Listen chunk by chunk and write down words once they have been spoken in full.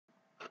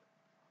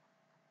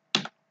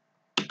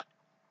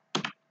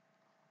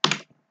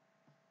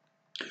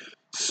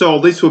So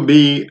this will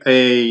be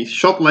a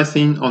short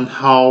lesson on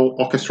how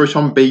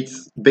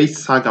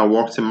orchestration-based saga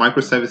works in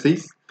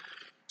microservices.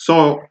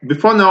 So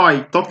before now,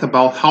 I talked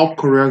about how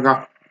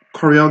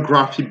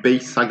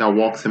choreography-based saga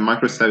works in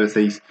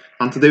microservices,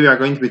 and today we are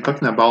going to be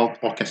talking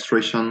about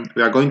orchestration.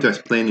 We are going to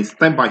explain it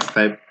step by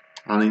step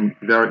and in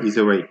a very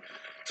easy way.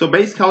 So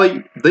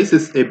basically, this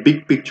is a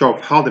big picture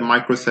of how the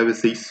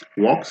microservices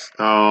works.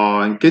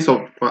 In case of,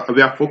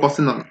 we are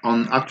focusing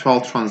on actual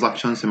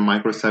transactions in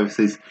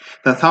microservices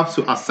that have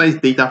to access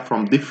data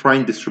from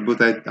different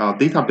distributed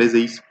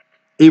databases,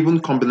 even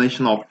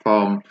combination of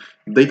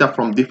data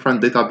from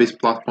different database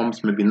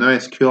platforms, maybe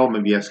NoSQL,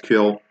 maybe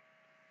SQL.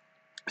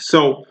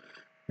 So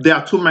there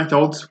are two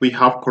methods. We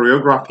have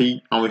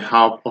choreography and we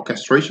have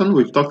orchestration.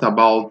 We've talked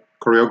about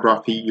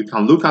choreography. You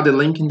can look at the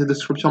link in the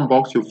description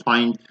box. You'll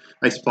find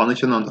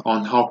explanation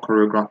on how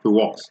choreography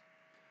works.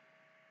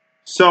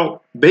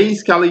 So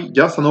basically,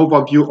 just an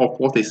overview of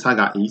what a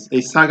saga is.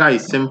 A saga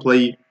is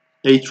simply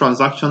a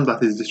transaction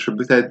that is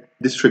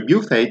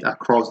distributed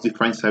across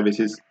different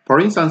services. For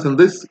instance, in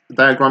this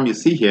diagram you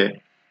see here,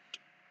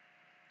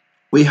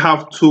 we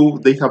have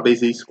two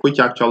databases, which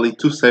actually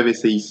two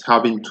services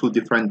having two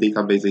different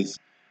databases.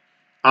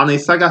 And a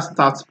saga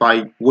starts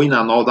by when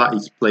an order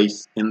is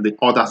placed in the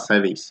other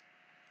service.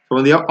 So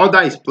when the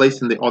order is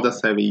placed in the other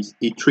service,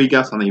 it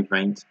triggers an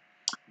event.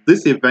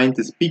 This event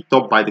is picked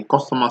up by the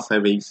customer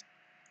service.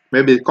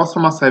 Maybe the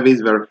customer service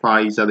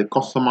verifies that the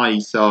customer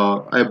is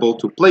able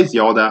to place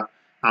the order,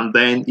 and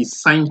then it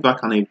sends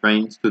back an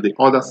event to the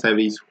other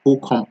service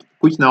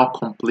which now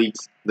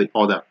completes the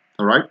order.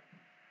 All right.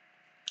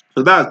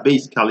 So that's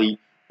basically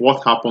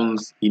what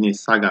happens in a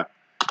saga.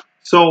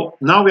 So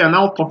now we are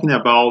now talking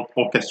about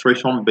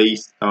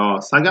orchestration-based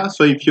saga.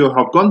 So if you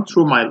have gone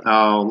through my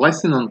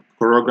lesson on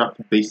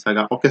choreography-based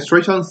saga,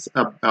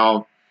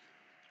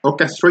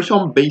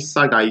 orchestration-based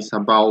saga is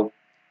about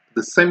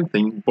the same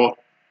thing, but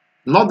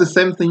not the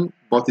same thing,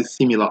 but it's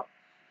similar.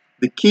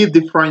 The key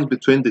difference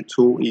between the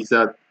two is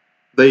that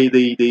they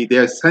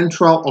are a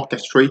central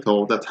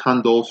orchestrator that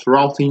handles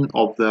routing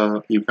of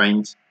the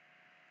events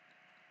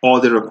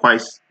or the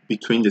requests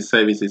between the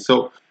services.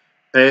 So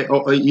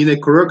in an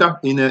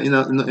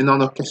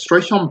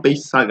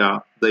orchestration-based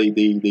saga,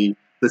 the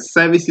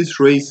services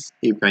raise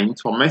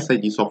events or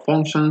messages or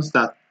functions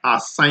that are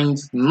assigned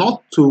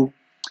not to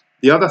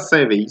the other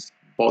service,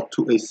 but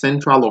to a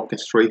central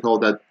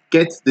orchestrator that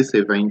gets this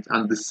event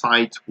and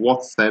decides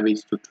what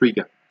service to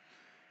trigger.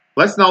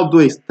 Let's now do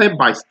a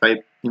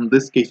step-by-step, in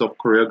this case of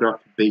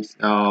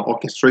choreography-based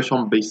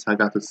orchestration-based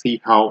saga, to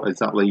see how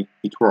exactly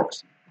it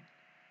works.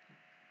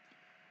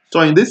 So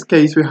in this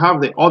case, we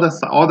have the order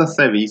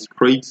service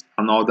creates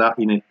an order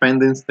in a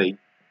pending state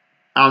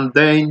and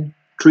then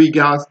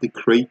triggers the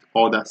create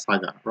order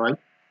saga, right?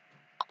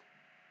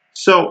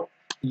 So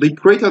the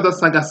create order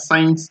saga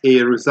sends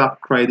a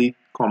reserve credit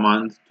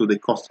command to the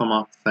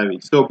customer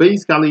service. So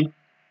basically,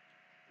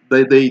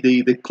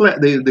 the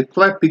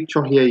clear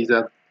picture here is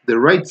that the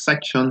red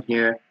section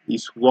here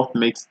is what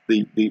makes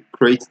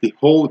creates the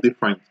whole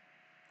difference.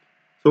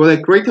 So when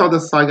a create order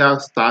saga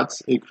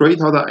starts, a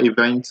create order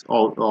event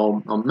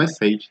or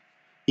message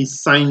is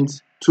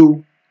sent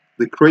to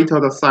the create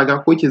order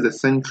saga, which is the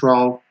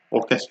central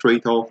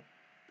orchestrator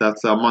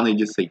that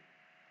manages it.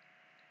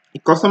 The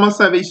customer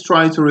service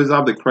tries to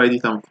reserve the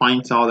credit and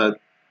finds out that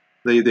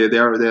the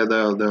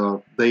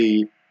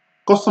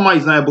customer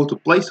is not able to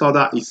place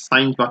order. Is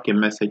sent back a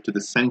message to the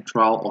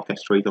central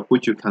orchestrator,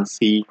 which you can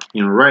see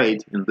in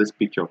red in this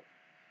picture.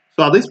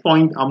 So at this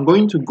point, I'm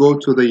going to go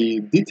to the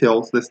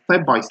details, the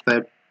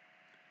step-by-step.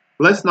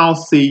 Let's now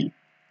see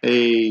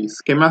a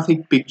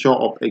schematic picture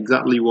of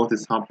exactly what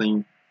is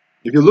happening.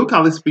 If you look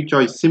at this picture,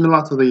 it's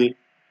similar to the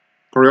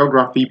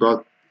choreography,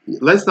 but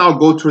let's now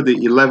go through the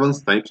 11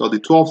 steps or the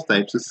 12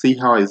 steps to see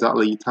how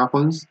exactly it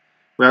happens.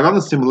 We are going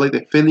to simulate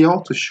a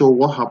failure to show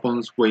what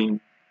happens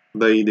when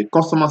the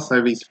customer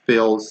service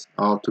fails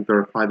to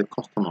verify the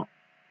customer.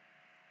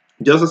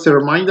 Just as a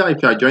reminder,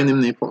 if you are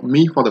joining me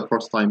for the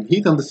first time,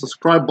 hit on the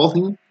subscribe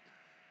button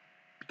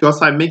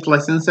because I make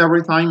lessons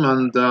every time,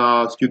 and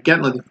you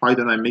get notified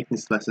when I make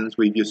these lessons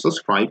if you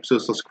subscribe. So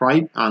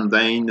subscribe, and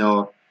then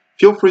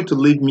feel free to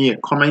leave me a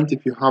comment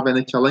if you have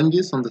any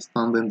challenges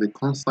understanding the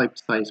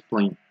concepts I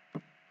explain.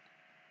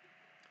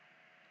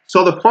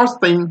 So the first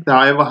thing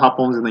that ever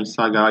happens in a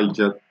saga is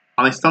that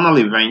an external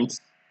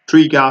event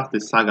triggers the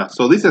saga.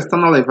 So this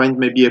external event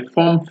may be a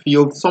form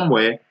field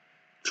somewhere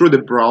through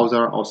the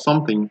browser or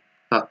something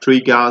that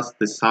triggers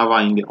the server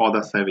in the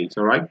other service,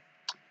 all right?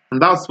 And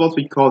that's what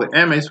we call the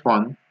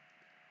MS1.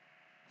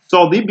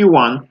 So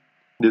DB1,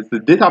 the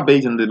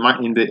database in the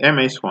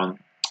MS1,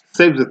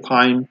 saves the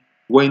time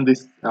when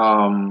this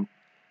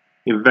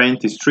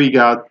event is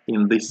triggered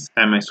in this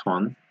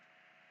MS1.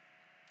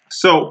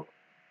 So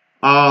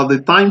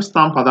the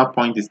timestamp at that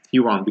point is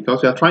T1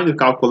 because we are trying to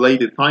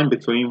calculate the time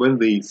between when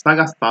the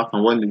saga starts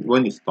and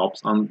when it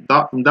stops, and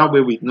in that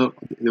way we know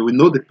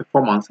the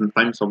performance in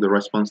terms of the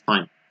response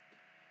time.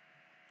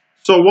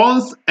 So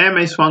once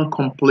MS1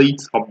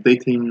 completes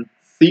updating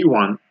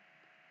C1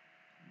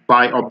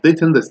 by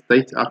updating the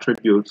state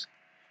attributes,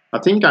 I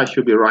think I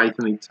should be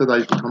writing it so that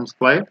it becomes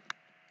clear.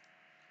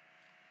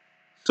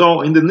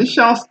 So in the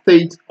initial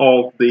state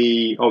of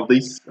the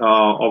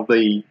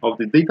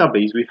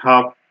database, we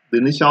have the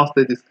initial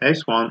state is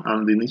S1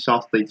 and the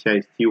initial state here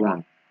is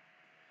T1.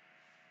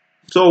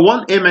 So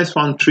when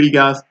MS1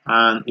 triggers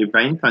an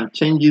event and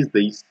changes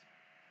this,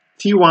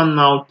 T1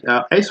 now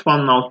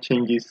S1 now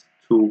changes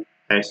to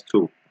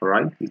S2. All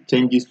right, it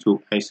changes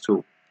to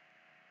S2.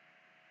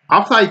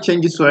 After it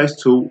changes to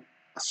S2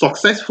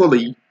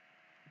 successfully,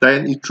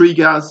 then it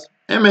triggers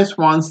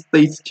MS1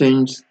 state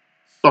change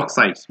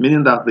success,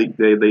 meaning that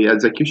the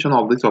execution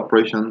of this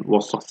operation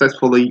was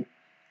successfully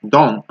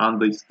done and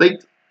the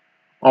state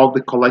of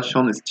the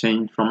collection is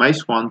changed from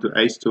S1 to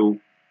S2.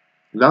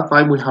 That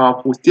time we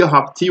still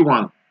have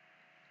T1.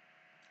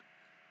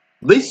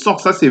 This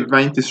success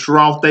event is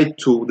routed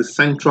to the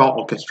central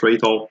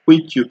orchestrator,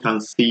 which you can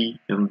see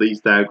in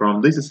this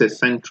diagram. This is a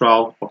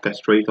central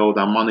orchestrator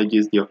that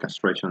manages the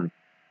orchestration.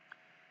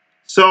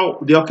 So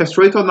the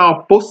orchestrator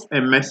now posts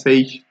a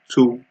message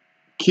to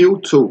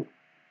Q2.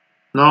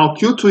 Now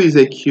Q2 is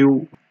a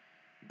queue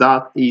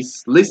that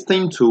is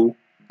listened to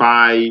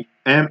by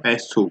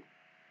MS2.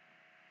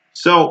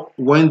 So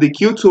when the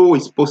Q2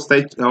 is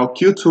posted, or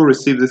Q2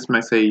 receives this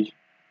message,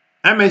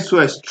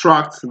 MS2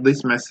 extracts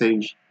this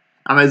message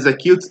and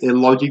executes a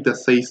logic that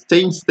says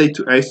change state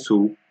to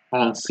S2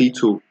 on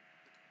C2.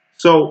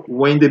 So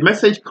when the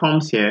message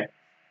comes here,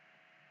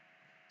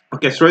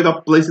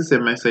 orchestrator places a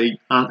message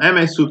and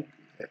MS2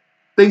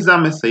 takes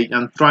that message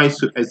and tries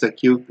to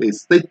execute a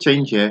state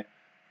change here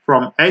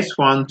from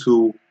S1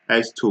 to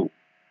S2.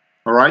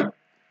 All right.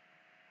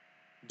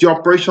 The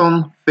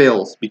operation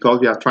fails because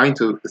we are trying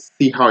to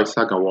see how a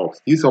saga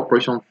works. This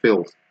operation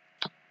fails.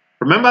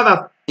 Remember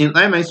that in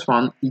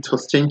MS1 it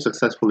was changed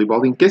successfully,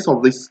 but in case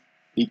of this,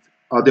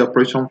 the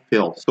operation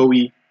fails. So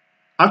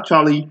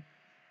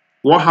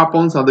what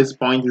happens at this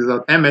point is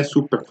that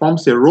MS2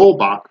 performs a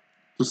rollback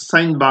to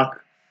send back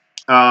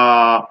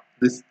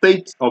the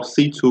state of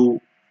C2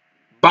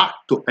 back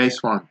to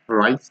S1,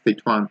 right?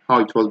 State 1,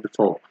 how it was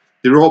before.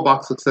 The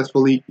rollback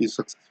is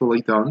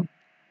successfully done.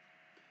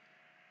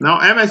 Now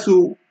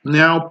MS2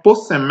 now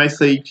posts a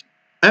message,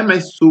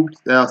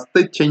 MS2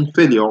 state change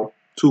failure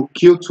to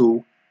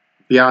Q2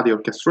 via the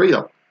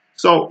orchestrator.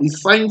 So it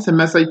sends a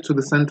message to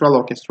the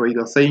central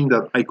orchestrator saying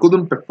that I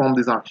couldn't perform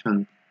this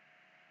action.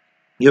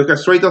 The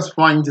orchestrator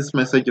finds this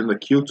message in the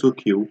Q2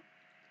 queue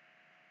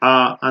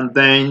and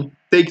then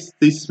takes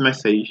this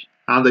message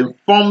and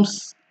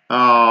informs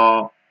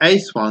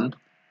S1,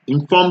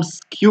 informs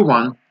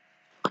Q1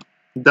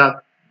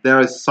 that there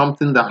is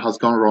something that has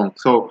gone wrong.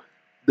 So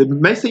the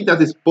message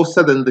that is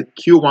posted in the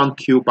Q1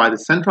 queue by the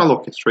central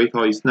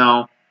orchestrator is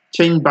now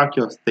change back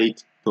your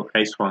state to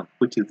S1,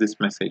 which is this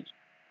message.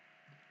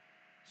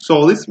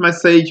 So this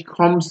message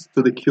comes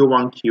to the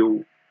Q1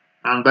 queue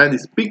and then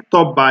is picked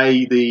up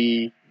by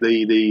the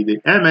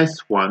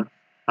MS1.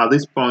 At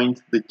this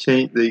point, the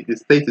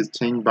state is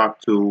changed back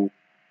to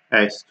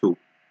S2.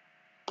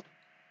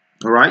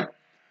 All right.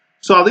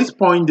 So at this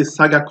point, the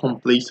saga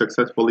completes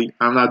successfully,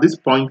 and at this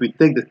point, we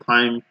take the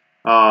time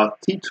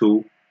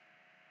T2,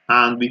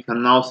 and we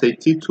can now say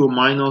T2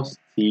 minus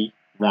T1.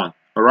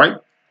 All right.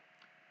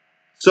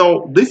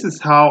 So this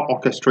is how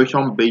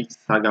orchestration-based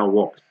saga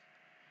works.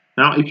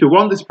 Now, if you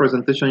want this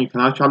presentation, you can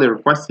actually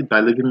request it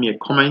by leaving me a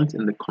comment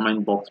in the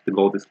comment box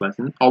below this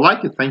lesson. I'd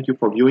like to thank you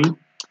for viewing.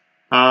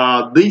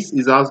 This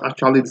is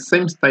actually the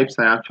same steps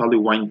I actually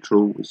went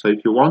through. So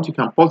if you want, you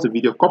can pause the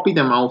video, copy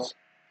them out,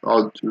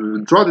 or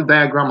to draw the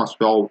diagram as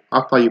well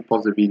after you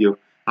pause the video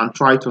and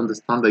try to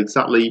understand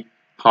exactly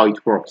how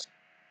it works.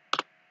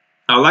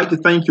 I'd like to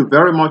thank you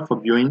very much for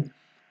viewing.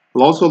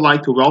 I'd also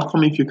like to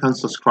welcome if you can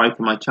subscribe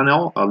to my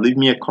channel, leave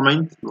me a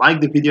comment, like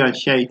the video and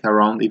share it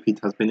around if it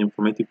has been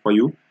informative for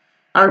you.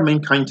 I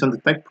remain Kind on the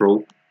Tech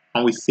Pro,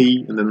 and we see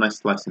you in the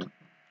next lesson.